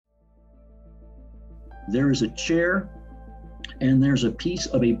There is a chair and there's a piece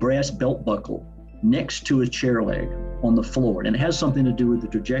of a brass belt buckle next to a chair leg on the floor. And it has something to do with the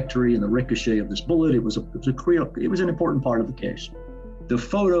trajectory and the ricochet of this bullet. It was an important part of the case. The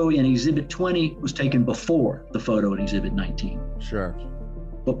photo in Exhibit 20 was taken before the photo in Exhibit 19. Sure.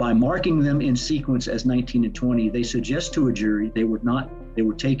 But by marking them in sequence as 19 and 20, they suggest to a jury they were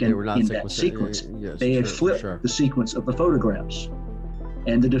taken in that sequence. Yes, they had flipped the sequence of the photographs,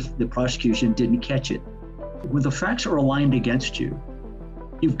 and the prosecution didn't catch it. When the facts are aligned against you,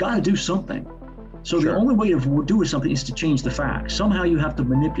 you've got to do something. So the only way to do something is to change the facts. Somehow you have to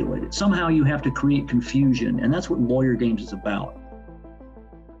manipulate it. Somehow you have to create confusion, and that's what Lawyer Games is about.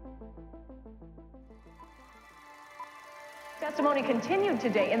 Testimony continued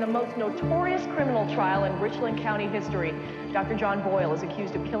today in the most notorious criminal trial in Richland County history. Dr. John Boyle is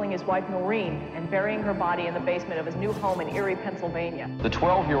accused of killing his wife Noreen and burying her body in the basement of his new home in Erie, Pennsylvania. The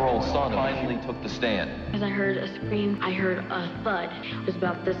 12-year-old son finally took the stand. As I heard a scream, I heard a thud. It was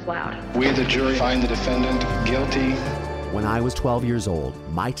about this loud. We, the jury, find the defendant guilty. When I was 12 years old,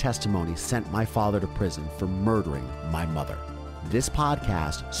 my testimony sent my father to prison for murdering my mother. This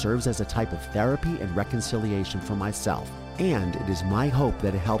podcast serves as a type of therapy and reconciliation for myself. And it is my hope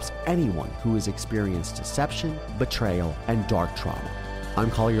that it helps anyone who has experienced deception, betrayal, and dark trauma.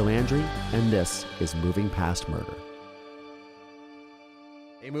 I'm Collier Landry, and this is Moving Past Murder.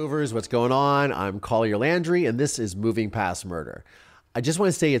 Hey movers, what's going on? I'm Collier Landry, and this is Moving Past Murder. I just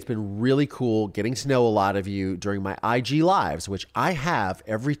want to say it's been really cool getting to know a lot of you during my IG Lives, which I have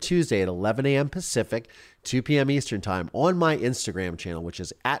every Tuesday at 11 a.m. Pacific, 2 p.m. Eastern Time on my Instagram channel, which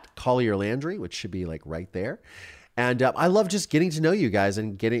is at Collier Landry, which should be like right there. And I love just getting to know you guys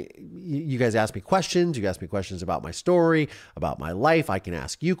and you guys ask me questions. You ask me questions about my story, about my life. I can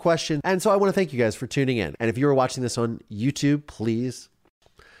ask you questions. And so I want to thank you guys for tuning in. And if you are watching this on YouTube, please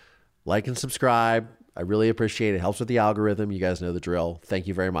like and subscribe. I really appreciate it. It helps with the algorithm. You guys know the drill. Thank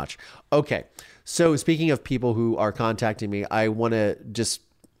you very much. Okay. So speaking of people who are contacting me, I want to just,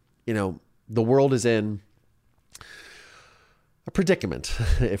 the world is in a predicament,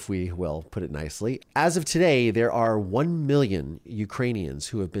 if we will put it nicely. As of today, there are 1 million Ukrainians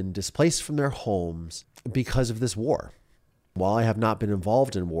who have been displaced from their homes because of this war. While I have not been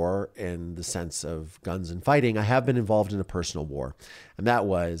involved in war in the sense of guns and fighting, I have been involved in a personal war. And that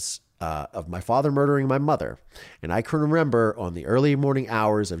was of my father murdering my mother. And I can remember on the early morning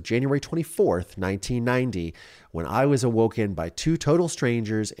hours of January 24th, 1990, when I was awoken by two total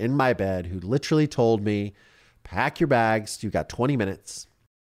strangers in my bed who literally told me, pack your bags, you got 20 minutes.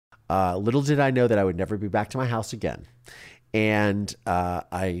 Little did I know that I would never be back to my house again. And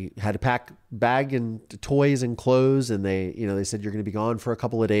I had to pack bag and toys and clothes, and they said, you're going to be gone for a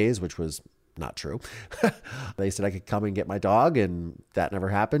couple of days, which was not true. They said I could come and get my dog, and that never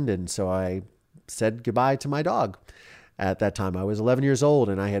happened. And so I said goodbye to my dog. At that time, I was 11 years old,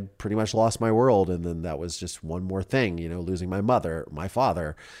 and I had pretty much lost my world. And then that was just one more thing, losing my mother, my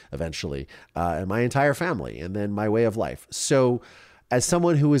father, eventually, and my entire family, and then my way of life. So as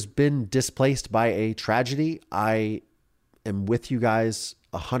someone who has been displaced by a tragedy, I am with you guys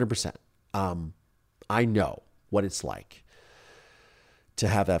 100%. I know what it's like to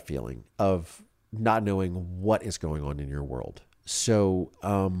have that feeling of not knowing what is going on in your world. So,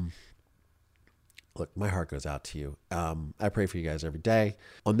 look, my heart goes out to you. I pray for you guys every day.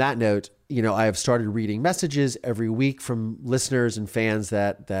 On that note, I have started reading messages every week from listeners and fans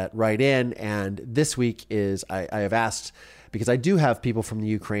that write in. And this week is, I have asked, because I do have people from the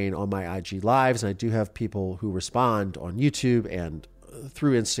Ukraine on my IG Lives, and I do have people who respond on YouTube and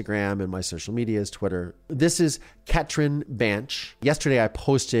through Instagram and my social medias, Twitter. This is Katrin Banch. Yesterday I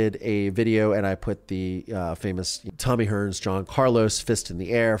posted a video and I put the famous Tommy Hearns, John Carlos fist in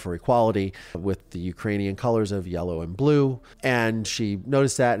the air for equality with the Ukrainian colors of yellow and blue. And she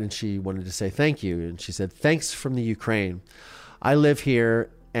noticed that and she wanted to say thank you. And she said, thanks from the Ukraine. I live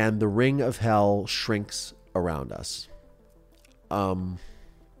here and the ring of hell shrinks around us.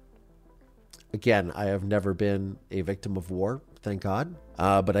 Again, I have never been a victim of war, thank God.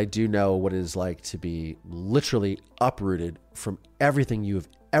 But I do know what it is like to be literally uprooted from everything you have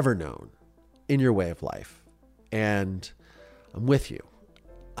ever known in your way of life. And I'm with you.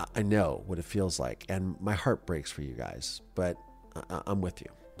 I know what it feels like. And my heart breaks for you guys, but I'm with you.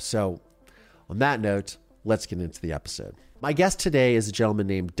 So on that note, let's get into the episode. My guest today is a gentleman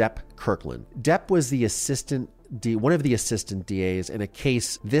named Depp Kirkland. Depp was one of the assistant DAs in a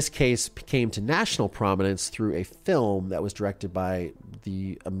case. This case came to national prominence through a film that was directed by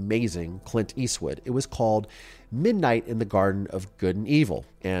the amazing Clint Eastwood. It was called Midnight in the Garden of Good and Evil.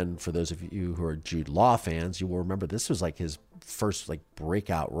 And for those of you who are Jude Law fans, you will remember this was like his first like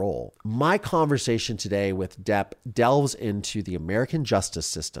breakout role. My conversation today with Depp delves into the American justice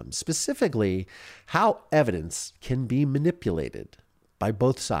system, specifically how evidence can be manipulated by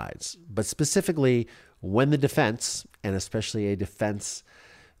both sides, but specifically when the defense, and especially a defense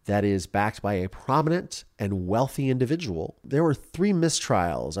that is backed by a prominent and wealthy individual. There were 3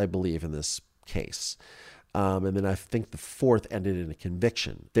 mistrials, I believe, in this case. And then I think the 4th ended in a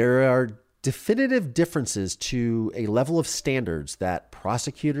conviction. There are definitive differences to a level of standards that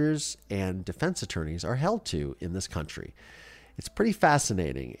prosecutors and defense attorneys are held to in this country. It's pretty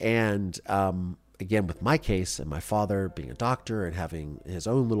fascinating. And again, with my case and my father being a doctor and having his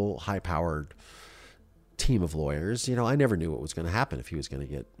own little high-powered team of lawyers, I never knew what was going to happen, if he was going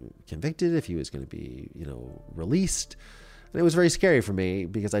to get convicted, if he was going to be, released. And it was very scary for me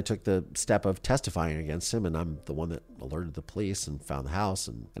because I took the step of testifying against him, and I'm the one that alerted the police and found the house.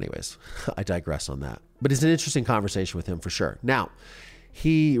 And anyways, I digress on that. But it's an interesting conversation with him for sure. Now,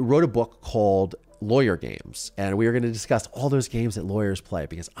 he wrote a book called Lawyer Games, and we are going to discuss all those games that lawyers play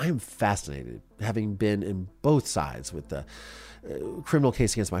because I'm fascinated, having been in both sides with the criminal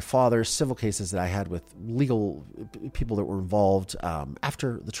case against my father, civil cases that I had with legal people that were involved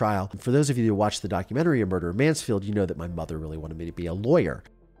after the trial. And for those of you who watched the documentary A Murder in Mansfield, you know that my mother really wanted me to be a lawyer.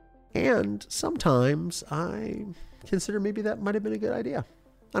 And sometimes I consider maybe that might have been a good idea.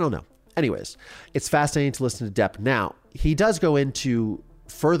 I don't know. Anyways, it's fascinating to listen to Depp. Now, he does go into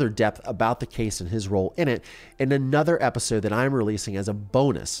further depth about the case and his role in it in another episode that I'm releasing as a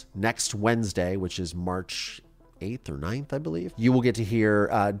bonus next Wednesday, which is March 8th or 9th, I believe. You will get to hear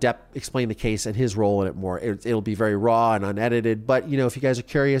Depp explain the case and his role in it more. It'll be very raw and unedited, but if you guys are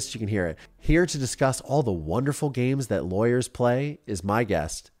curious, you can hear it. Here to discuss all the wonderful games that lawyers play is my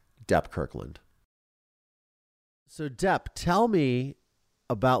guest, Depp Kirkland. So Depp, tell me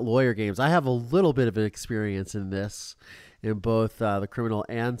about Lawyer Games. I have a little bit of an experience in this, in both the criminal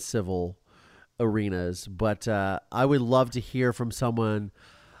and civil arenas, but I would love to hear from someone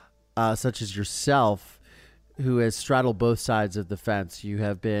such as yourself who has straddled both sides of the fence. You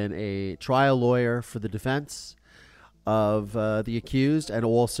have been a trial lawyer for the defense of the accused, and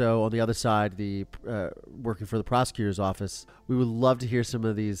also on the other side, the working for the prosecutor's office. We would love to hear some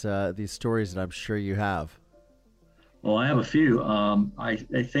of these stories that I'm sure you have. Well, I have a few. I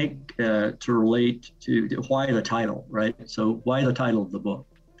think to relate to why the title, right? So why the title of the book?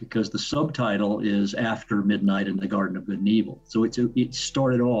 Because the subtitle is After Midnight in the Garden of Good and Evil. So it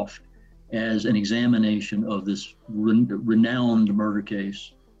started off as an examination of this renowned murder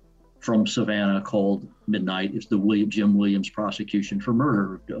case from Savannah called Midnight. It's the Jim Williams prosecution for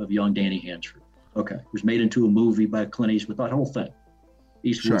murder of young Danny Hansford. Okay, it was made into a movie by Clint Eastwood, that whole thing.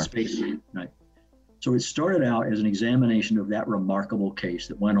 Eastwood Space, right? So it started out as an examination of that remarkable case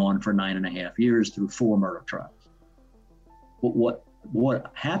that went on for 9.5 years through 4 murder trials. But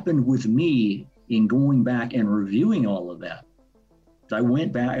what happened with me in going back and reviewing all of that, I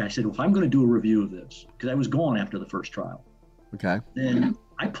went back, I said, well, I'm going to do a review of this, because I was gone after the first trial. Okay. Then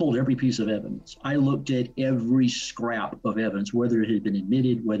I pulled every piece of evidence. I looked at every scrap of evidence, whether it had been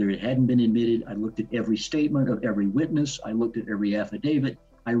admitted, whether it hadn't been admitted. I looked at every statement of every witness. I looked at every affidavit.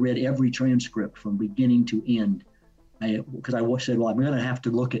 I read every transcript from beginning to end. Because I said, well, I'm going to have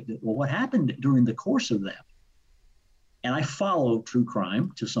to look at what happened during the course of that. And I follow true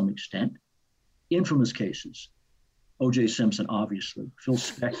crime to some extent, infamous cases. O.J. Simpson, obviously, Phil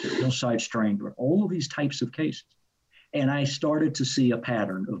Spector, Hillside Strangler, all of these types of cases. And I started to see a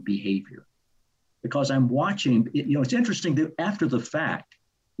pattern of behavior because I'm watching, it's interesting that after the fact,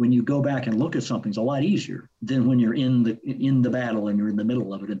 when you go back and look at something, it's a lot easier than when you're in the battle and you're in the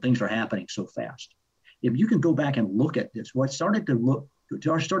middle of it and things are happening so fast. If you can go back and look at this, what started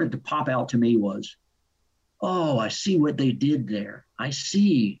to pop out to me was, oh, I see what they did there. I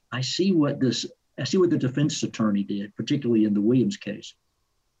see what the defense attorney did, particularly in the Williams case.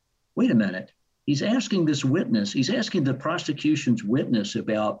 Wait a minute. He's asking this witness, he's asking the prosecution's witness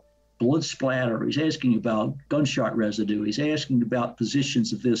about blood splatter. He's asking about gunshot residue. He's asking about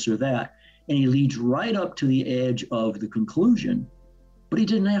positions of this or that. And he leads right up to the edge of the conclusion, but he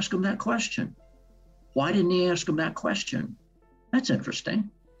didn't ask him that question. Why didn't he ask him that question? That's interesting.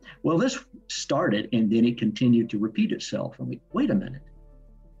 Well, this started and then it continued to repeat itself. I mean, wait a minute.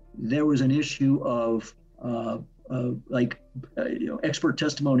 There was an issue of expert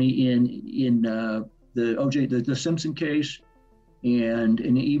testimony in the O.J. the Simpson case, and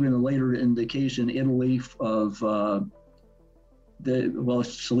even later in the case in Italy of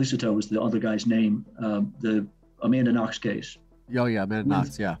Solicito was the other guy's name, the Amanda Knox case. Oh yeah, Amanda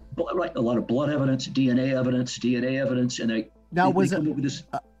Knox, yeah. Right, a lot of blood evidence, DNA evidence, and was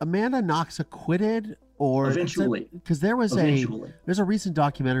Amanda Knox acquitted Or eventually, because there's eventually. a recent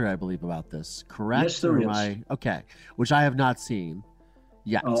documentary, I believe, about this, correct? Yes, there is. Okay, which I have not seen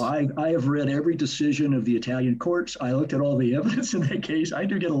yet. Oh, I have read every decision of the Italian courts. I looked at all the evidence in that case. I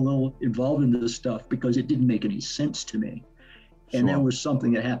do get a little involved in this stuff because it didn't make any sense to me. And there was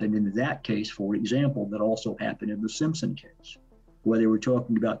something that happened in that case, for example, that also happened in the Simpson case, where they were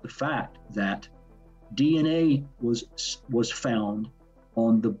talking about the fact that DNA was found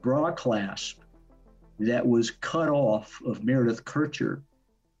on the bra clasp that was cut off of Meredith Kircher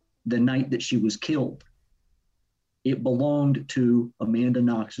the night that she was killed. It belonged to Amanda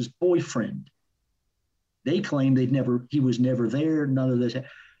Knox's boyfriend. They claimed he was never there, none of this.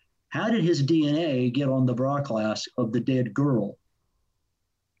 How did his DNA get on the bra clasp of the dead girl?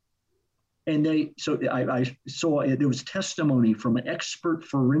 And I saw there was testimony from an expert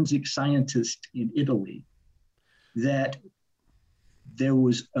forensic scientist in Italy that there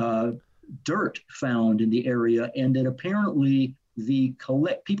was dirt found in the area, and that apparently the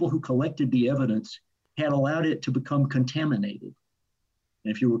people who collected the evidence had allowed it to become contaminated.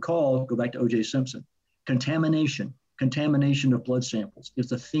 And if you recall, go back to O.J. Simpson, contamination of blood samples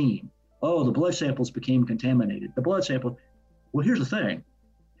is a theme. Oh, the blood samples became contaminated. Well, here's the thing.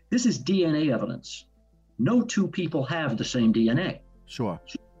 This is DNA evidence. No two people have the same DNA. Sure.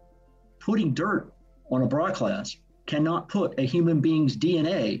 Putting dirt on a bra clasp cannot put a human being's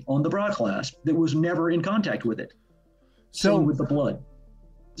DNA on the bra clasp that was never in contact with it. Same with the blood.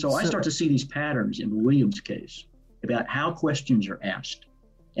 So I start to see these patterns in the Williams case about how questions are asked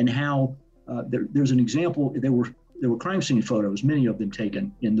and how there's an example. There were crime scene photos, many of them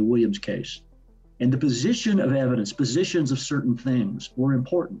taken in the Williams case. And the position of evidence, positions of certain things were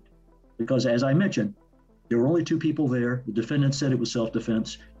important because, as I mentioned, there were only two people there. The defendant said it was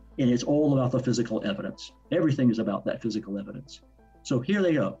self-defense, and it's all about the physical evidence. Everything is about that physical evidence. So here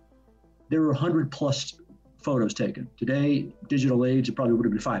they go. There were 100 plus photos taken. Today, digital age, it probably would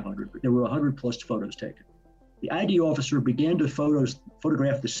have been 500, but there were 100 plus photos taken. The ID officer began to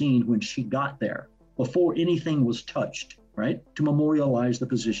photograph the scene when she got there, before anything was touched, right? To memorialize the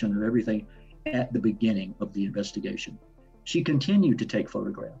position of everything at the beginning of the investigation. She continued to take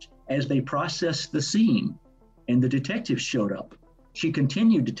photographs. As they processed the scene and the detectives showed up, she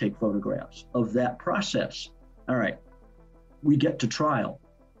continued to take photographs of that process. All right, we get to trial.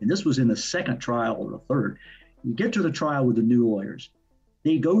 And this was in the second trial or the third. You get to the trial with the new lawyers.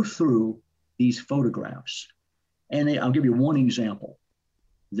 They go through these photographs. And I'll give you one example.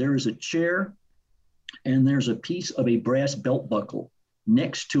 There is a chair and there's a piece of a brass belt buckle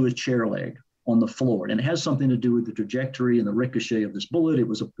next to a chair leg on the floor. And it has something to do with the trajectory and the ricochet of this bullet. It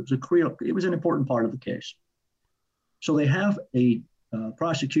was an important part of the case. So they have a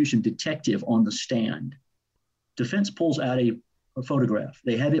prosecution detective on the stand. Defense pulls out a photograph.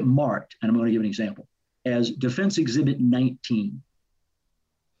 They have it marked, and I'm going to give an example, as Defense Exhibit 19.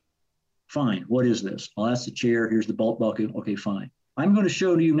 Fine, what is this? Oh, that's the chair, here's the belt buckle. Okay, fine. I'm going to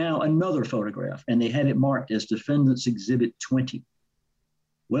show you now another photograph, and they have it marked as Defendant's Exhibit 20.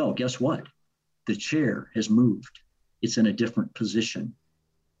 Well, guess what? The chair has moved. It's in a different position.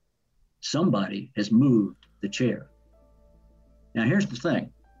 Somebody has moved the chair. Now, here's the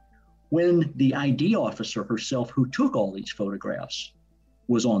thing. When the ID officer herself, who took all these photographs,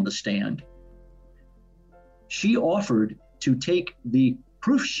 was on the stand, she offered to take the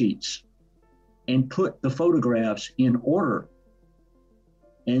proof sheets and put the photographs in order.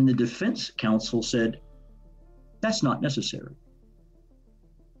 And the defense counsel said, that's not necessary.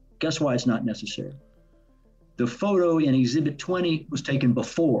 Guess why it's not necessary? The photo in Exhibit 20 was taken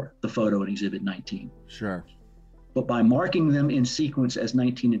before the photo in Exhibit 19. Sure. But by marking them in sequence as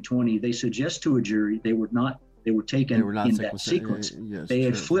 19 and 20, they suggest to a jury they were taken in that sequence. Yes, they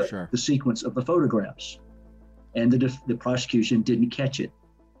had flipped the sequence of the photographs, and the prosecution didn't catch it.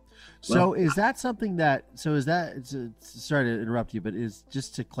 So is that something that, sorry to interrupt you, but is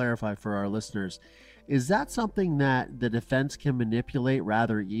just to clarify for our listeners, is that something that the defense can manipulate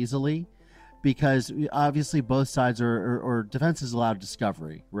rather easily? Because obviously both sides or defense is allowed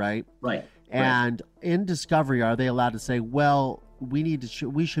discovery, right? Right. And in discovery, are they allowed to say, well, we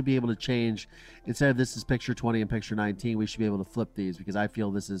should be able to change, instead of this is picture 20 and picture 19, we should be able to flip these because I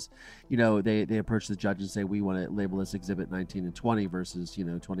feel this is, they approach the judge and say, we want to label this exhibit 19 and 20 versus,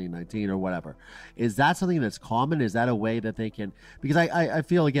 20 and 19 or whatever. Is that something that's common? Is that a way that they can, because I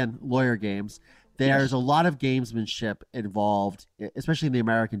feel, again, lawyer games, there's a lot of gamesmanship involved, especially in the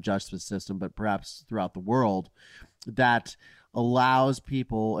American justice system, but perhaps throughout the world, that allows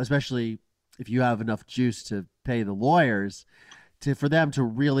people, especially if you have enough juice to pay the lawyers, for them to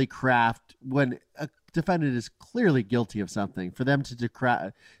really craft, when defendant is clearly guilty of something, for them to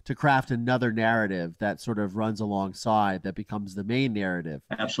craft another narrative that sort of runs alongside that becomes the main narrative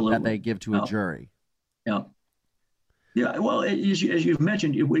Absolutely. that they give to a jury. Yeah. Yeah. Well, as you've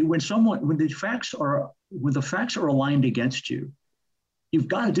mentioned, when the facts are aligned against you, you've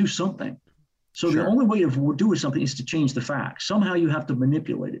got to do something. So the only way of doing something is to change the facts. Somehow you have to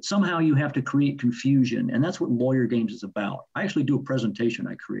manipulate it. Somehow you have to create confusion. And that's what Lawyer Games is about. I actually do a presentation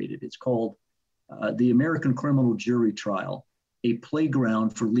I created. It's called The American Criminal Jury Trial, a Playground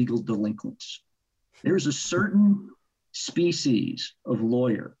for Legal Delinquents. There's a certain species of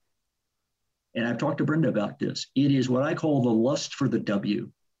lawyer, and I've talked to Brenda about this. It is what I call the lust for the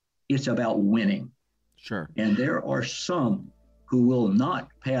W. It's about winning. Sure. And there are some who will not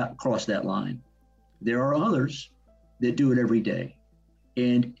cross that line. There are others that do it every day.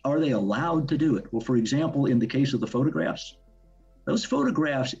 And are they allowed to do it? Well, for example, in the case of the photographs, those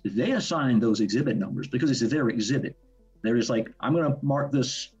photographs, they assign those exhibit numbers because it's their exhibit. They're just like, I'm going to mark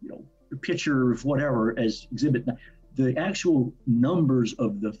this, picture of whatever as exhibit. The actual numbers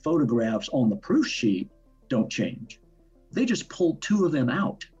of the photographs on the proof sheet don't change. They just pull two of them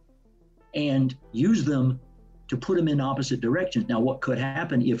out and use them to put them in opposite directions. Now, what could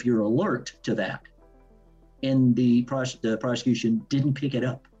happen if you're alert to that? And the prosecution didn't pick it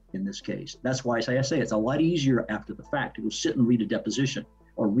up in this case. That's why I say it's a lot easier after the fact to go sit and read a deposition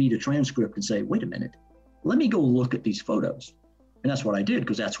or read a transcript and say, wait a minute, let me go look at these photos. And that's what I did,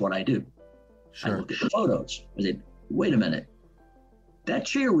 because that's what I do. Sure. I looked at the photos. I said, wait a minute. That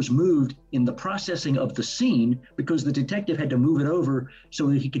chair was moved in the processing of the scene because the detective had to move it over so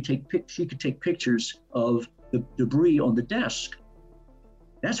that she could take pictures of the debris on the desk.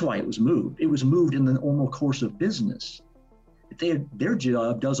 That's why it was moved. It was moved in the normal course of business. Their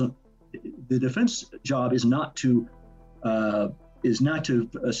job doesn't. The defense job is not to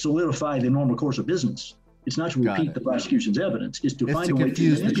solidify the normal course of business. It's not to repeat the prosecution's evidence. It's to find a way to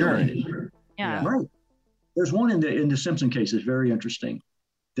confuse the jury. Yeah. Right. There's one in the Simpson case that's very interesting.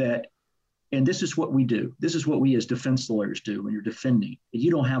 And this is what we do. This is what we as defense lawyers do when you're defending. You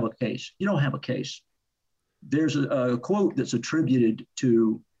don't have a case. You don't have a case. There's a quote that's attributed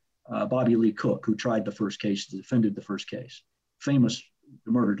to Bobby Lee Cook, who tried the first case, defended the first case. Famous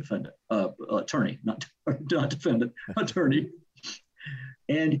murder defendant, attorney, not defendant, attorney.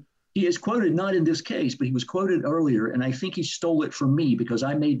 And he is quoted not in this case, but he was quoted earlier, and I think he stole it from me because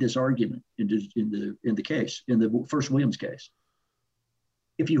I made this argument in the case, in the first Williams case.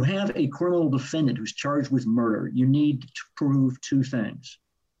 If you have a criminal defendant who's charged with murder, you need to prove two things.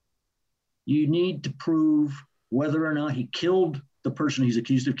 You need to prove whether or not he killed the person he's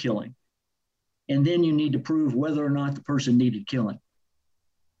accused of killing. And then you need to prove whether or not the person needed killing.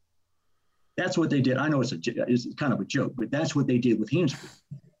 That's what they did. I know it's kind of a joke, but that's what they did with Hansford.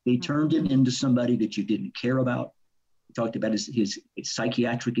 They turned him into somebody that you didn't care about. We talked about his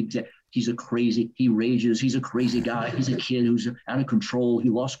psychiatric exam. He rages. He's a crazy guy. He's a kid who's out of control. He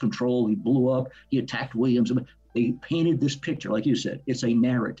lost control. He blew up. He attacked Williams. They painted this picture, like you said, it's a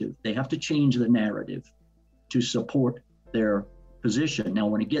narrative. They have to change the narrative to support their position. Now,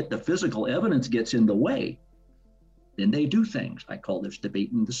 when the physical evidence gets in the way, then they do things. I call this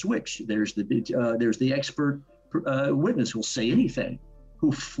debating the switch. There's the expert witness who'll say anything,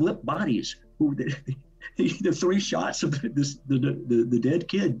 who flip bodies, who the three shots of the dead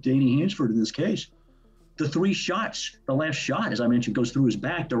kid, Danny Hansford in this case. The three shots, the last shot, as I mentioned, goes through his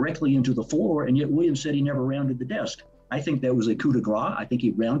back directly into the floor, and yet Williams said he never rounded the desk. I think that was a coup de grace. I think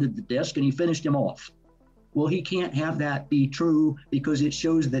he rounded the desk and he finished him off. Well, he can't have that be true because it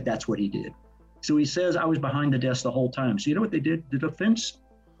shows that that's what he did. So he says, I was behind the desk the whole time. So you know what they did? The defense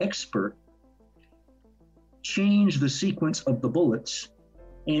expert changed the sequence of the bullets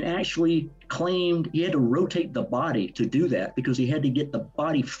and actually claimed he had to rotate the body to do that because he had to get the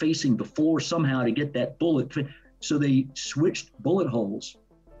body facing the floor somehow to get that bullet. So they switched bullet holes.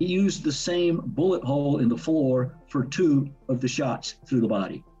 He used the same bullet hole in the floor for two of the shots through the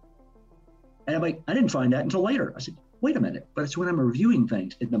body. And I'm like, I didn't find that until later. I said, wait a minute, but it's when I'm reviewing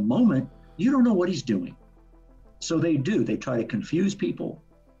things. In the moment, you don't know what he's doing. So they do. They try to confuse people,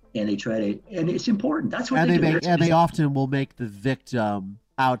 and and it's important. That's what they do. And they often will make the victim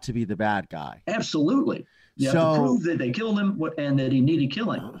out to be the bad guy. Absolutely. You have to prove that they killed him and that he needed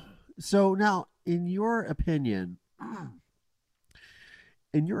killing. So now, in your opinion,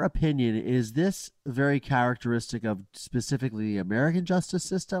 is this very characteristic of specifically the American justice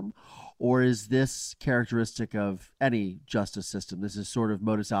system, or is this characteristic of any justice system? This is sort of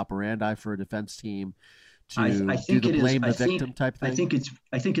modus operandi for a defense team to do the blame the victim type thing.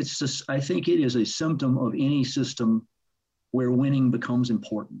 I think it is a symptom of any system where winning becomes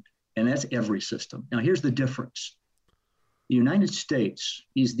important. And that's every system. Now, here's the difference. The United States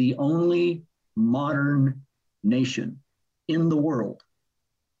is the only modern nation in the world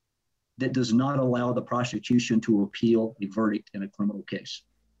that does not allow the prosecution to appeal a verdict in a criminal case.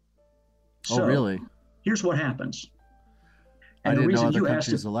 Oh, really? Here's what happens. I didn't know other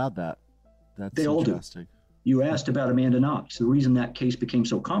countries allowed that. That's they all interesting. Do. You asked about Amanda Knox. The reason that case became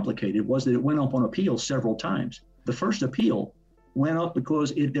so complicated was that it went up on appeal several times. The first appeal went up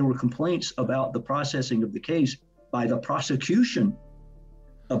because there were complaints about the processing of the case by the prosecution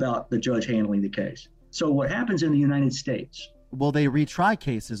about the judge handling the case. So what happens in the United States? Well, they retry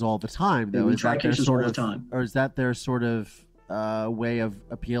cases all the time, though. They retry cases all the time. Or is that their sort of way of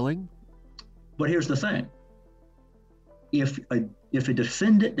appealing? But here's the thing. If a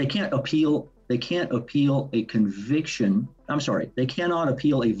defendant, they can't appeal a conviction. I'm sorry, they cannot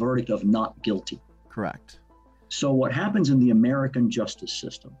appeal a verdict of not guilty. Correct. So what happens in the American justice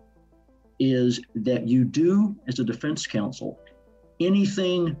system is that you do, as a defense counsel,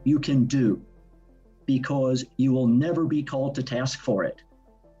 anything you can do because you will never be called to task for it.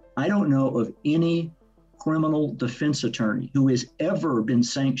 I don't know of any criminal defense attorney who has ever been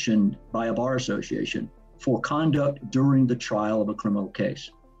sanctioned by a bar association for conduct during the trial of a criminal case.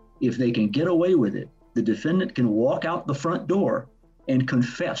 If they can get away with it, the defendant can walk out the front door and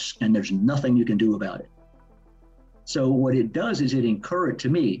confess, and there's nothing you can do about it. So what it does is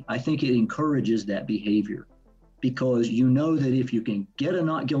I think it encourages that behavior, because you know that if you can get a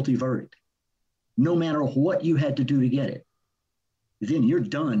not guilty verdict, no matter what you had to do to get it, then you're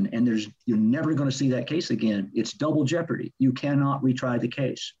done, and you're never going to see that case again. It's double jeopardy. You cannot retry the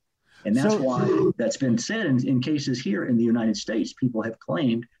case. And that's why that's been said in cases here in the United States. People have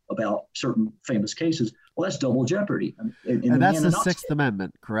claimed about certain famous cases, well, that's double jeopardy. And that's the Sixth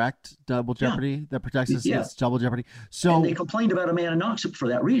Amendment, correct? Double jeopardy that protects us against double jeopardy. So and they complained about Amanda Knox for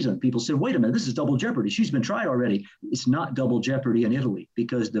that reason. People said, wait a minute, this is double jeopardy. She's been tried already. It's not double jeopardy in Italy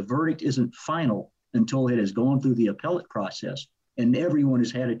because the verdict isn't final until it has gone through the appellate process and everyone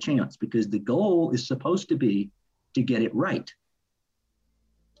has had a chance, because the goal is supposed to be to get it right.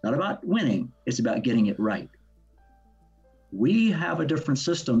 It's not about winning, it's about getting it right. We have a different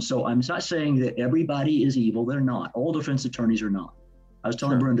system, so I'm not saying that everybody is evil. They're not. All defense attorneys are not. I was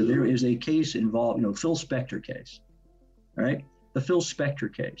telling Brenda, there is a case involved, Phil Spector case, all right? The Phil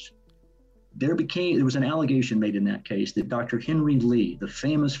Spector case. There was an allegation made in that case that Dr. Henry Lee, the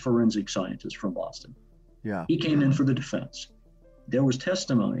famous forensic scientist from Boston, he came in for the defense. There was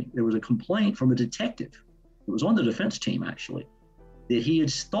testimony, there was a complaint from a detective, it was on the defense team actually, that he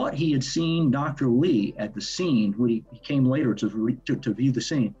had thought he had seen Dr. Lee at the scene when he came later to view the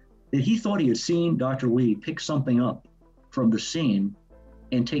scene, that he thought he had seen Dr. Lee pick something up from the scene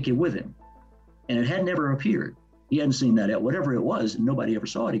and take it with him. And it had never appeared. He hadn't seen that, whatever it was, and nobody ever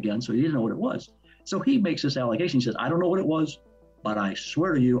saw it again, so he didn't know what it was. So he makes this allegation. He says, I don't know what it was, but I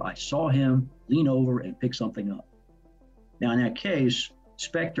swear to you, I saw him lean over and pick something up. Now, in that case,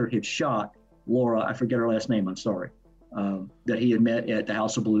 Spector had shot Laura, I forget her last name, I'm sorry, that he had met at the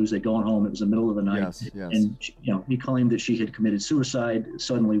House of Blues. They'd gone home, it was the middle of the night. Yes. And he claimed that she had committed suicide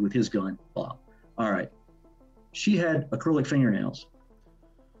suddenly with his gun, blah. All right. She had acrylic fingernails.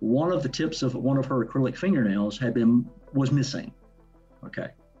 One of the tips of one of her acrylic fingernails was missing. Okay.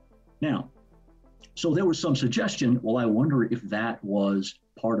 Now, so there was some suggestion, well, I wonder if that was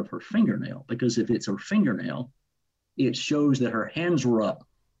part of her fingernail, because if it's her fingernail, it shows that her hands were up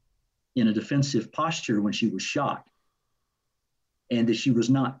in a defensive posture when she was shot, and that she was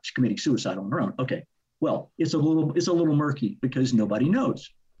not committing suicide on her own. Okay, well, it's a little murky because nobody knows.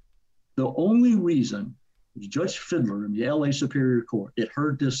 The only reason Judge Fidler in the LA Superior Court had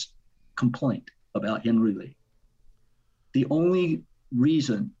heard this complaint about Henry Lee, the only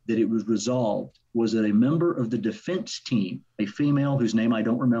reason that it was resolved was that a member of the defense team, a female whose name I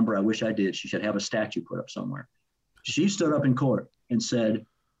don't remember, I wish I did, she should have a statue put up somewhere. She stood up in court and said,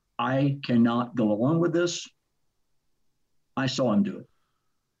 I cannot go along with this. I saw him do it.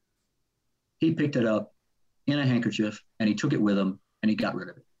 He picked it up in a handkerchief and he took it with him and he got rid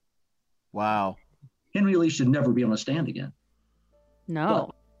of it. Wow. Henry Lee should never be on a stand again. No.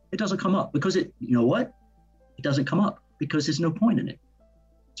 But it doesn't come up because you know what? It doesn't come up because there's no point in it.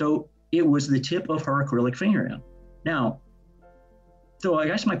 So it was the tip of her acrylic fingernail. Now, so I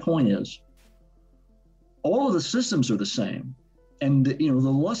guess my point is, all of the systems are the same. And the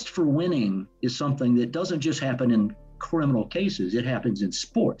lust for winning is something that doesn't just happen in criminal cases. It happens in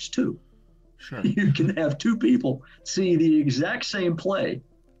sports too. Sure. You can have two people see the exact same play,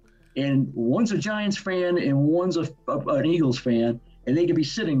 and one's a Giants fan and one's an Eagles fan, and they could be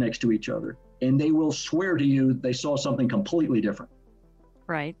sitting next to each other, and they will swear to you they saw something completely different.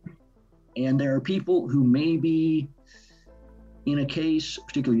 Right. And there are people who may be in a case,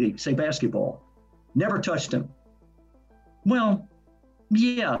 particularly say basketball, never touched him. Well,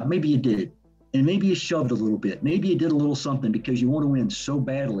 yeah, maybe you did. And maybe you shoved a little bit. Maybe you did a little something because you want to win so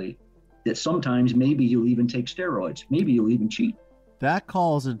badly that sometimes maybe you'll even take steroids. Maybe you'll even cheat. That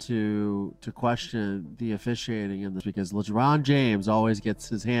calls into question the officiating in this, because LeBron James always gets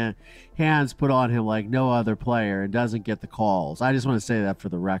his hands put on him like no other player and doesn't get the calls. I just want to say that for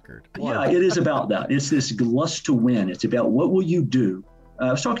the record. Yeah, it is about that. It's this lust to win. It's about what will you do.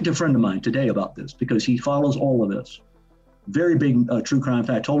 I was talking to a friend of mine today about this because he follows all of this. Very big true crime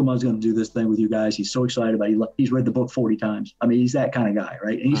fan. I told him I was going to do this thing with you guys. He's so excited about it. He's read the book 40 times. I mean, he's that kind of guy,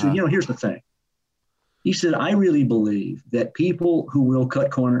 right? And he said, here's the thing. He said, I really believe that people who will cut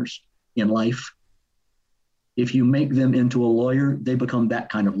corners in life, if you make them into a lawyer, they become that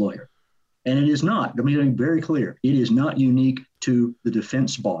kind of lawyer. And it is not, let me be very clear, it is not unique to the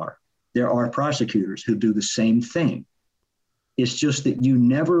defense bar. There are prosecutors who do the same thing. It's just that you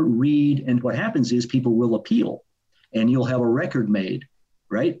never read, and what happens is people will appeal and you'll have a record made,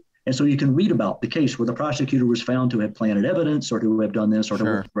 right? And so you can read about the case where the prosecutor was found to have planted evidence or to have done this or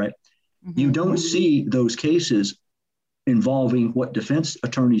to, right? Mm-hmm. You don't see those cases involving what defense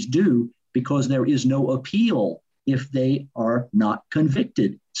attorneys do because there is no appeal if they are not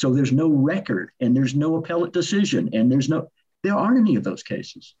convicted. So there's no record and there's no appellate decision and there aren't any of those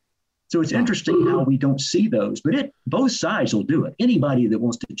cases. So it's interesting how we don't see those, but both sides will do it. Anybody that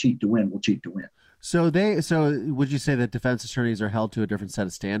wants to cheat to win will cheat to win. So would you say that defense attorneys are held to a different set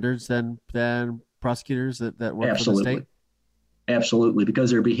of standards than prosecutors that work for the state? Absolutely,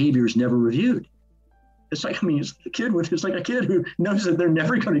 because their behavior is never reviewed. It's like, it's like a kid who knows that they're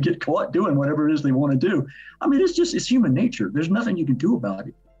never going to get caught doing whatever it is they want to do. I mean, it's human nature. There's nothing you can do about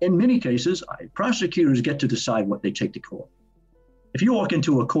it. In many cases, prosecutors get to decide what they take to court. If you walk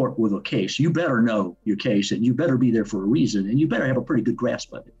into a court with a case, you better know your case and you better be there for a reason and you better have a pretty good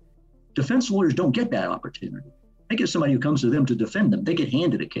grasp of it. Defense lawyers don't get that opportunity. They get somebody who comes to them to defend them. They get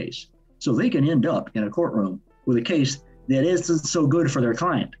handed a case. So they can end up in a courtroom with a case that isn't so good for their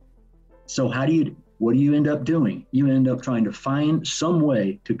client. So what do you end up doing? You end up trying to find some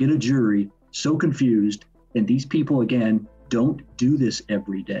way to get a jury so confused. And these people, again, don't do this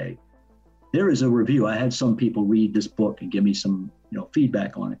every day. There is a review. I had some people read this book and give me some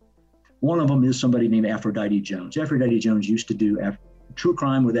feedback on it. One of them is somebody named Aphrodite Jones. Aphrodite Jones used to do true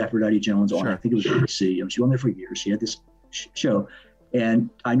crime with Aphrodite Jones on, I think it was ABC. She was on there for years. She had this show. And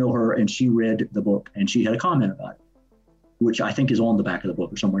I know her, and she read the book, and she had a comment about it, which I think is on the back of the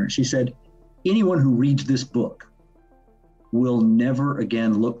book or somewhere. And she said, anyone who reads this book will never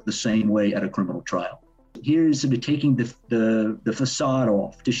again look the same way at a criminal trial. Here's taking the facade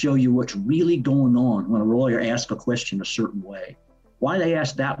off to show you what's really going on when a lawyer asks a question a certain way. Why they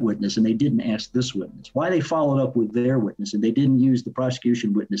asked that witness and they didn't ask this witness. Why they followed up with their witness and they didn't use the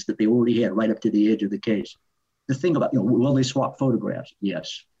prosecution witness that they already had right up to the edge of the case. The thing about, will they swap photographs?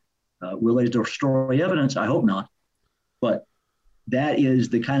 Yes. Will they destroy evidence? I hope not. But that is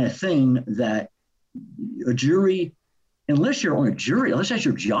the kind of thing that a jury, unless you're on a jury, unless that's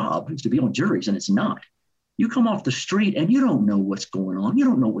your job is to be on juries, and it's not. You come off the street and you don't know what's going on. You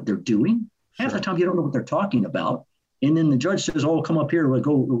don't know what they're doing. Half the time you don't know what they're talking about. And then the judge says, oh, come up here,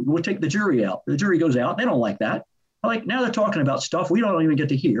 we'll take the jury out. The jury goes out. They don't like that. Like, now they're talking about stuff we don't even get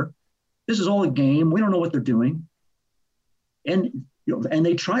to hear. This is all a game. We don't know what they're doing. And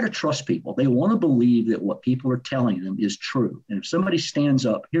they try to trust people. They want to believe that what people are telling them is true. And if somebody stands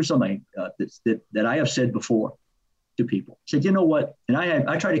up, here's something that I have said before to people. Said, you know what? And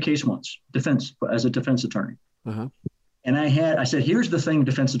I tried a case once, as a defense attorney. Uh-huh. And I said, here's the thing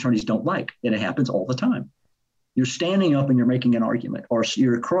defense attorneys don't like. And it happens all the time. You're standing up and you're making an argument, or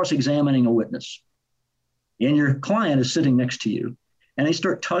you're cross-examining a witness, and your client is sitting next to you, and they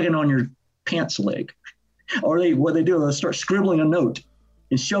start tugging on your pants leg, or they start scribbling a note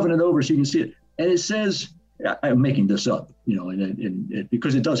and shoving it over so you can see it, and it says, I'm making this up, and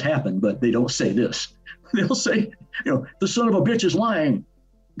because it does happen, but they don't say this. They'll say, the son of a bitch is lying.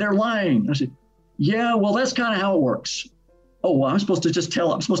 They're lying. I said, yeah, well, that's kind of how it works. Oh, well, I'm supposed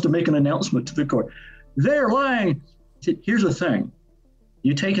to make an announcement to the court. They're lying. Here's the thing.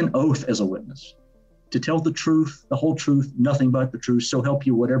 You take an oath as a witness to tell the truth, the whole truth, nothing but the truth, so help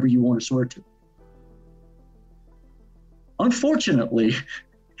you whatever you want to swear to. Unfortunately,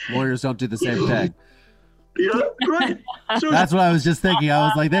 lawyers don't do the same thing. Yeah, right. So, that's what I was just thinking. I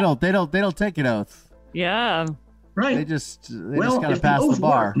was like, they don't take an oath. Yeah. Right. They just gotta pass the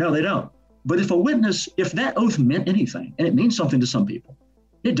bar. No, they don't. But if that oath meant anything, and it means something to some people,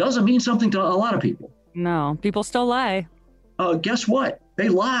 it doesn't mean something to a lot of people. No, people still lie. Guess what? They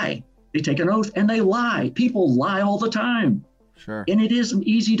lie. They take an oath and they lie. People lie all the time. Sure. And it isn't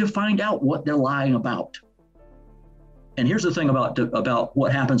easy to find out what they're lying about. And here's the thing about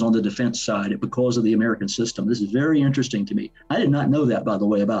what happens on the defense side because of the American system. This is very interesting to me. I did not know that, by the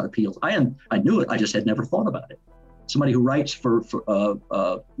way, about appeals. I knew it. I just had never thought about it. Somebody who writes for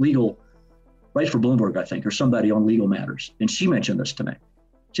Bloomberg, I think, or somebody on legal matters. And she mentioned this to me.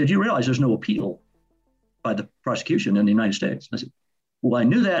 She said, "Do you realize there's no appeal by the prosecution in the United States?" I said, "Well, I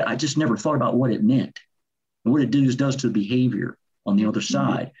knew that. I just never thought about what it meant and what it does to the behavior on the other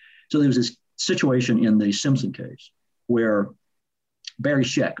side." So there was this situation in the Simpson case where Barry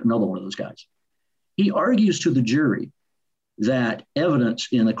Scheck, another one of those guys, he argues to the jury that evidence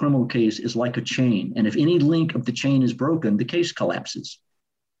in a criminal case is like a chain. And if any link of the chain is broken, the case collapses.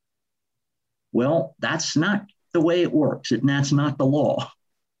 Well, that's not the way it works. And that's not the law.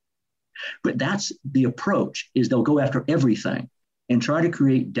 But that's the approach, is they'll go after everything and try to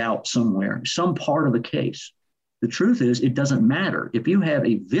create doubt somewhere, some part of the case. The truth is, it doesn't matter. If you have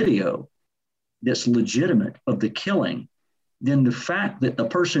a video that's legitimate of the killing, then the fact that the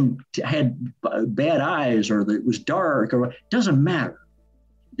person had bad eyes or that it was dark or doesn't matter.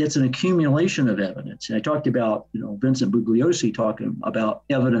 It's an accumulation of evidence. And I talked about, Vincent Bugliosi talking about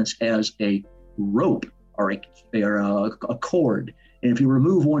evidence as a rope or a cord. And if you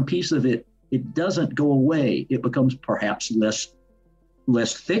remove one piece of it, it doesn't go away. It becomes perhaps less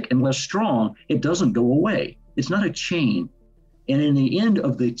thick and less strong. It doesn't go away. It's not a chain. And in the end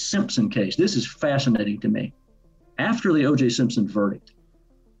of the Simpson case, this is fascinating to me. After the O.J. Simpson verdict,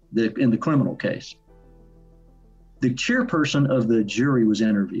 in the criminal case, the chairperson of the jury was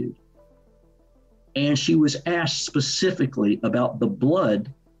interviewed. And she was asked specifically about the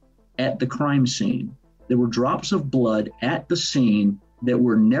blood at the crime scene. There were drops of blood at the scene that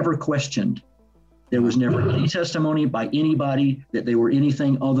were never questioned. There was never any testimony by anybody that they were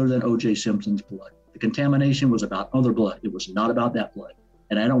anything other than O.J. Simpson's blood. The contamination was about other blood. It was not about that blood.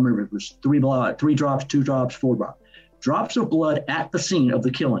 And I don't remember if it was 3 drops, 2 drops, 4 drops. Drops of blood at the scene of the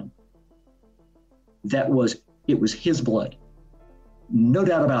killing. It was his blood. No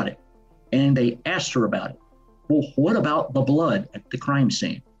doubt about it. And they asked her about it. Well, what about the blood at the crime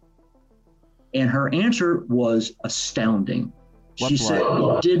scene? And her answer was astounding. She said,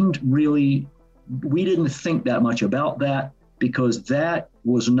 we didn't think that much about that because that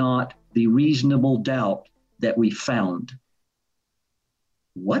was not the reasonable doubt that we found.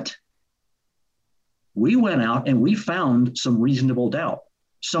 What? We went out and we found some reasonable doubt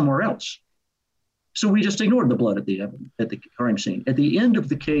somewhere else. So we just ignored the blood at the crime scene. At the end of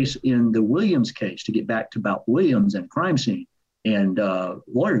the case, in the Williams case, to get back to about Williams and crime scene and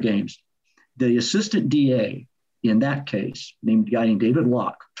lawyer games, the assistant DA in that case, a guy named David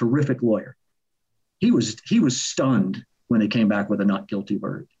Locke, terrific lawyer, he was stunned when they came back with a not guilty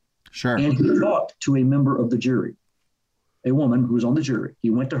verdict. Sure. And he talked to a member of the jury, a woman who was on the jury. He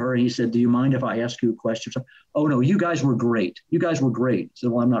went to her and he said, "Do you mind if I ask you a question?" "Oh, no, you guys were great. You guys were great." He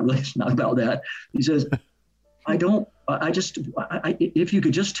said, "Well, I'm not really, it's not about that." He says, if you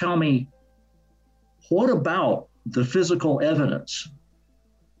could just tell me, what about the physical evidence?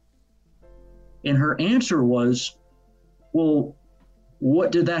 And her answer was, "Well,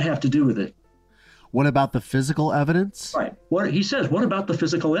 what did that have to do with it?" What about the physical evidence? Right. He says, "What about the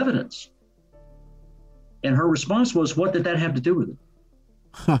physical evidence?" And her response was, "What did that have to do with it?"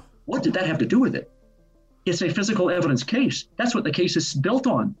 Huh. What did that have to do with it? It's a physical evidence case. That's what the case is built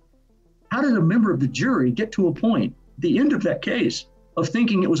on. How did a member of the jury get to a point, the end of that case, of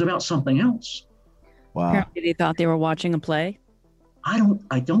thinking it was about something else? Wow. Apparently they thought they were watching a play. I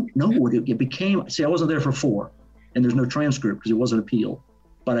don't know what it became. See, I wasn't there for 4, and there's no transcript because it wasn't appealed.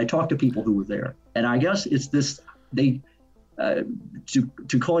 But I talked to people who were there, and I guess it's this.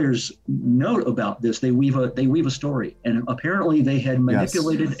 To Collier's note about this, they weave a story, and apparently they had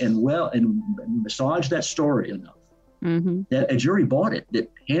manipulated and massaged that story enough that a jury bought it.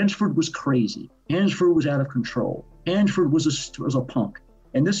 That Hansford was crazy. Hansford was out of control. Hansford was a punk,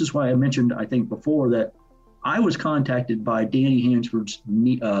 and this is why I mentioned, I think before, that I was contacted by Danny Hansford's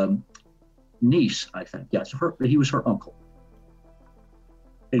niece. I think he was her uncle,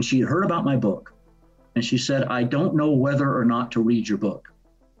 and she had heard about my book. And she said, "I don't know whether or not to read your book.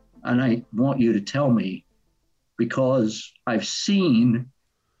 And I want you to tell me, because I've seen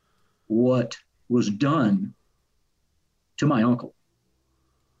what was done to my uncle."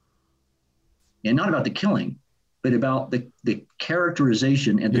 And not about the killing, but about the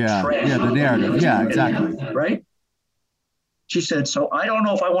characterization and the trash. Yeah, the narrative. Yeah, exactly. Right? She said, "So I don't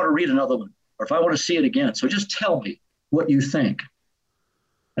know if I want to read another one or if I want to see it again. So just tell me what you think."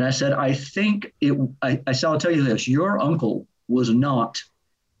 And I said, I said, "I'll tell you this, your uncle was not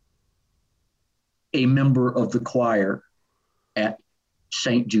a member of the choir at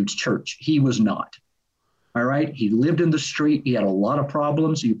St. Jude's Church. He was not. All right. He lived in the street. He had a lot of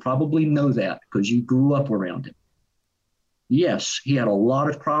problems. You probably know that because you grew up around him. Yes, he had a lot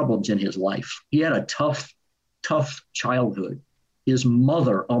of problems in his life. He had a tough childhood. His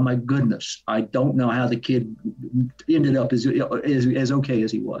mother, oh my goodness, I don't know how the kid ended up as okay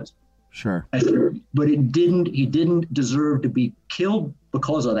as he was. Sure. But he didn't deserve to be killed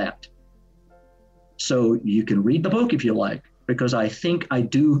because of that. So you can read the book if you like, because I think I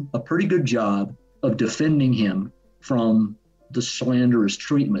do a pretty good job of defending him from the slanderous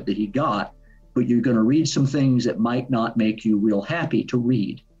treatment that he got, but you're going to read some things that might not make you real happy to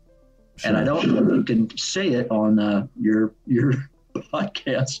read. Sure. And I don't know if you can say it on your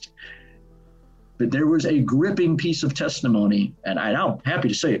podcast, but there was a gripping piece of testimony, and I'm happy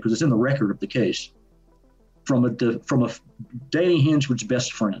to say it because it's in the record of the case, from a Danny Hinchwood's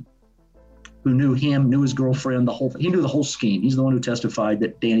best friend, who knew him, knew his girlfriend, he knew the whole scheme. He's the one who testified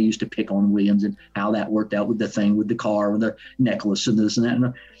that Danny used to pick on Williams and how that worked out with the thing with the car and the necklace and this and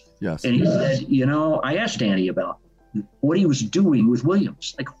that. Yes. And he said, I asked Danny about what he was doing with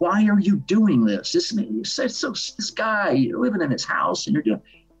Williams. Like, why are you doing this? This guy, you're living in his house and you're doing,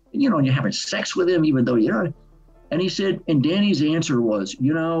 and you're having sex with him, even though and he said, and Danny's answer was,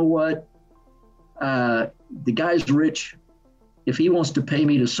 you know what? The guy's rich. If he wants to pay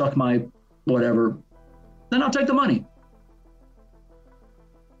me to suck my whatever, then I'll take the money.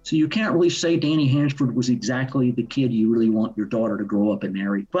 So you can't really say Danny Hinchwood was exactly the kid you really want your daughter to grow up and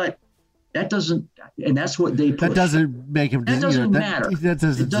marry, but that doesn't, and that's what they push. That doesn't make him. That doesn't matter. That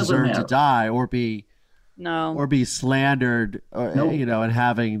doesn't deserve to die or be slandered, or, nope. And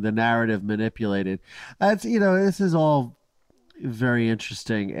having the narrative manipulated. That's this is all very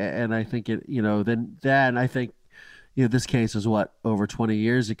interesting, and I think it. Then I think, this case was over 20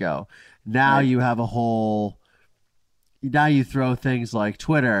 years ago. Now you have a whole. Now you throw things like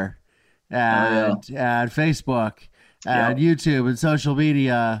Twitter and Facebook and YouTube and social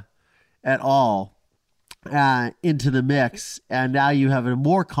media and all into the mix, and now you have a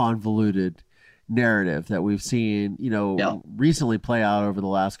more convoluted narrative that we've seen, recently play out over the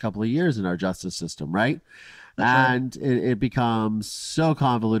last couple of years in our justice system, right? That's right. It becomes so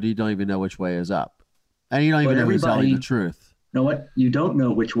convoluted you don't even know which way is up, and you don't even know who's telling the truth. You know what? You don't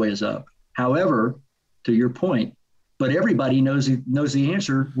know which way is up. However, to your point. But everybody knows the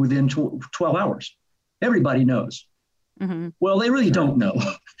answer within 12 hours. Everybody knows. Mm-hmm. Well, they really don't know,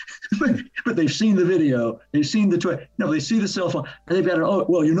 but they've seen the video. They've seen they see the cell phone. And they've got it. Oh,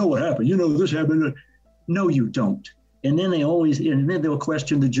 well, you know what happened. This happened. No, you don't. And then they'll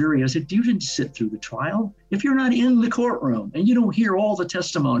question the jury. I said, you didn't sit through the trial. If you're not in the courtroom and you don't hear all the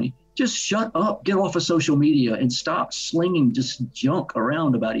testimony, just shut up, get off of social media and stop slinging just junk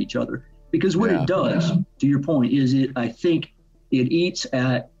around about each other. Because what it does, to your point, is I think it eats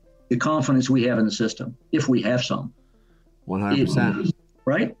at the confidence we have in the system, if we have some. 100%.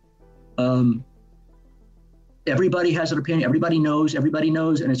 Right? Everybody has an opinion. Everybody knows,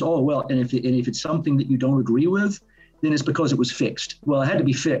 and it's all well. And if it's something that you don't agree with, then it's because it was fixed. Well, it had to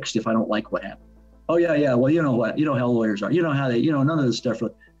be fixed if I don't like what happened. Oh, yeah. Well, you know what? You know how lawyers are. You know how they, none of this stuff.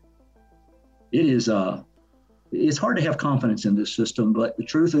 It is, it's hard to have confidence in this system, but the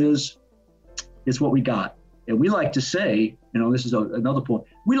truth is, it's what we got. And we like to say, this is another point.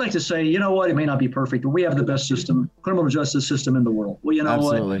 We like to say, it may not be perfect, but we have the best criminal justice system in the world. Well,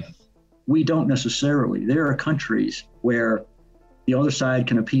 Absolutely. What? We don't necessarily. There are countries where the other side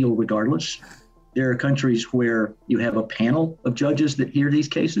can appeal regardless. There are countries where you have a panel of judges that hear these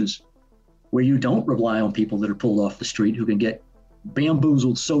cases, where you don't rely on people that are pulled off the street who can get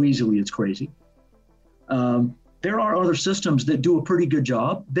bamboozled so easily it's crazy. There are other systems that do a pretty good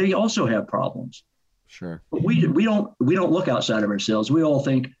job. They also have problems. Sure. But we don't look outside of ourselves. We all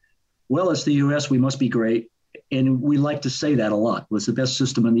think, well, it's the U.S., we must be great. And we like to say that a lot. It's the best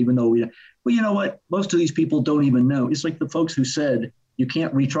system. And even though well, you know what? Most of these people don't even know. It's like the folks who said you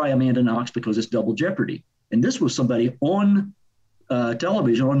can't retry Amanda Knox because it's double jeopardy. And this was somebody on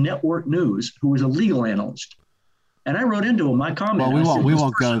television, on network news, who was a legal analyst. And I wrote into him my comment. Well, we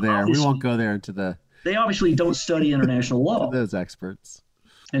won't go there. We won't go there into the... They obviously don't study international law. Those experts.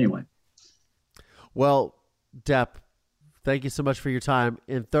 Anyway. Well, Depp, thank you so much for your time.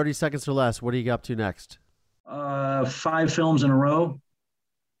 In 30 seconds or less, what are you up to next? 5 films in a row.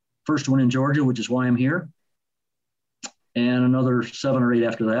 First one in Georgia, which is why I'm here. And another 7 or 8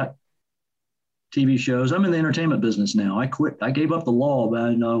 after that. TV shows. I'm in the entertainment business now. I quit. I gave up the law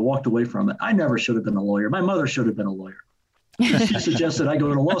and walked away from it. I never should have been a lawyer. My mother should have been a lawyer. She suggested I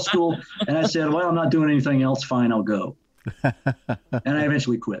go to law school, and I said, well, I'm not doing anything else. Fine, I'll go. And I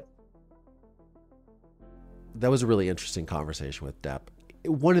eventually quit. was a really interesting conversation with Depp.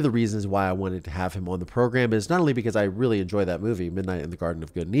 One of the reasons why I wanted to have him on the program is not only because I really enjoy that movie, Midnight in the Garden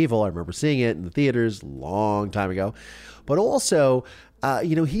of Good and Evil. I remember seeing it in the theaters a long time ago, but also,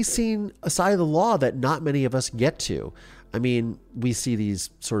 he's seen a side of the law that not many of us get to. I mean, we see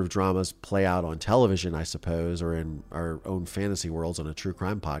these sort of dramas play out on television, I suppose, or in our own fantasy worlds on a true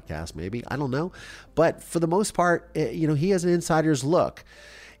crime podcast, maybe. I don't know. But for the most part, he has an insider's look.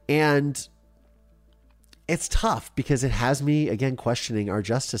 And it's tough because it has me, again, questioning our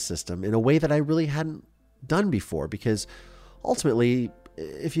justice system in a way that I really hadn't done before. Because ultimately,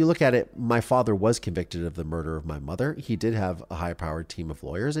 if you look at it, my father was convicted of the murder of my mother. He did have a high-powered team of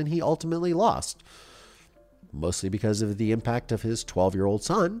lawyers, and he ultimately lost. Mostly because of the impact of his 12-year-old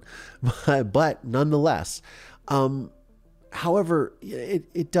son. But nonetheless, however,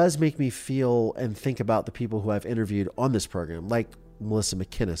 it does make me feel and think about the people who I've interviewed on this program, like Melissa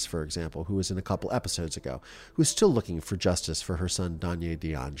McInnes, for example, who was in a couple episodes ago, who's still looking for justice for her son, Danye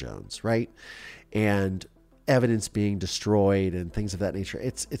Dion Jones, right? And evidence being destroyed and things of that nature.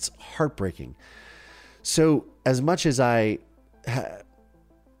 It's heartbreaking. So as much as I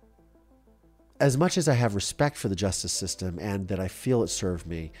have respect for the justice system and that I feel it served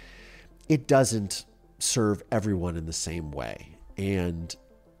me, it doesn't serve everyone in the same way. And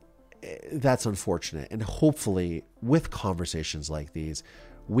that's unfortunate. And hopefully with conversations like these,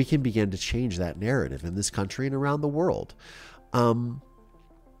 we can begin to change that narrative in this country and around the world.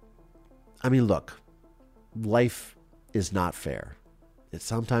 Look, life is not fair.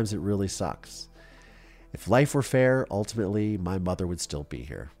 Sometimes it really sucks. If life were fair, ultimately my mother would still be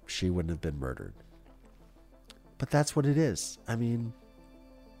here. She wouldn't have been murdered. But that's what it is.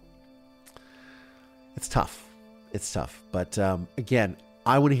 It's tough. It's tough. But again,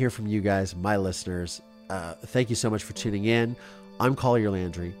 I want to hear from you guys, my listeners. Thank you so much for tuning in. I'm Collier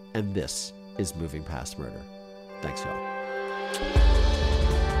Landry, and this is Moving Past Murder. Thanks, y'all.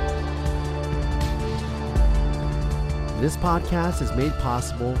 This podcast is made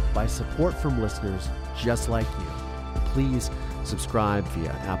possible by support from listeners just like you. Please subscribe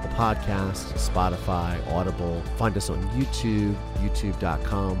via Apple Podcasts, Spotify, Audible. Find us on YouTube,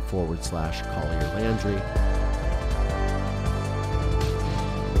 youtube.com/Collier Landry.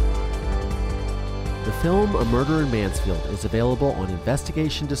 The film A Murder in Mansfield is available on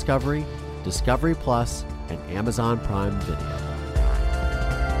Investigation Discovery, Discovery Plus, and Amazon Prime Video.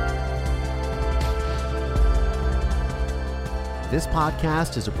 This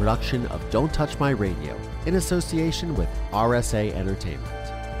podcast is a production of Don't Touch My Radio in association with RSA Entertainment.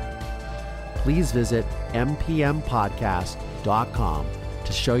 Please visit mpmpodcast.com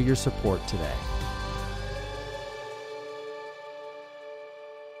to show your support today.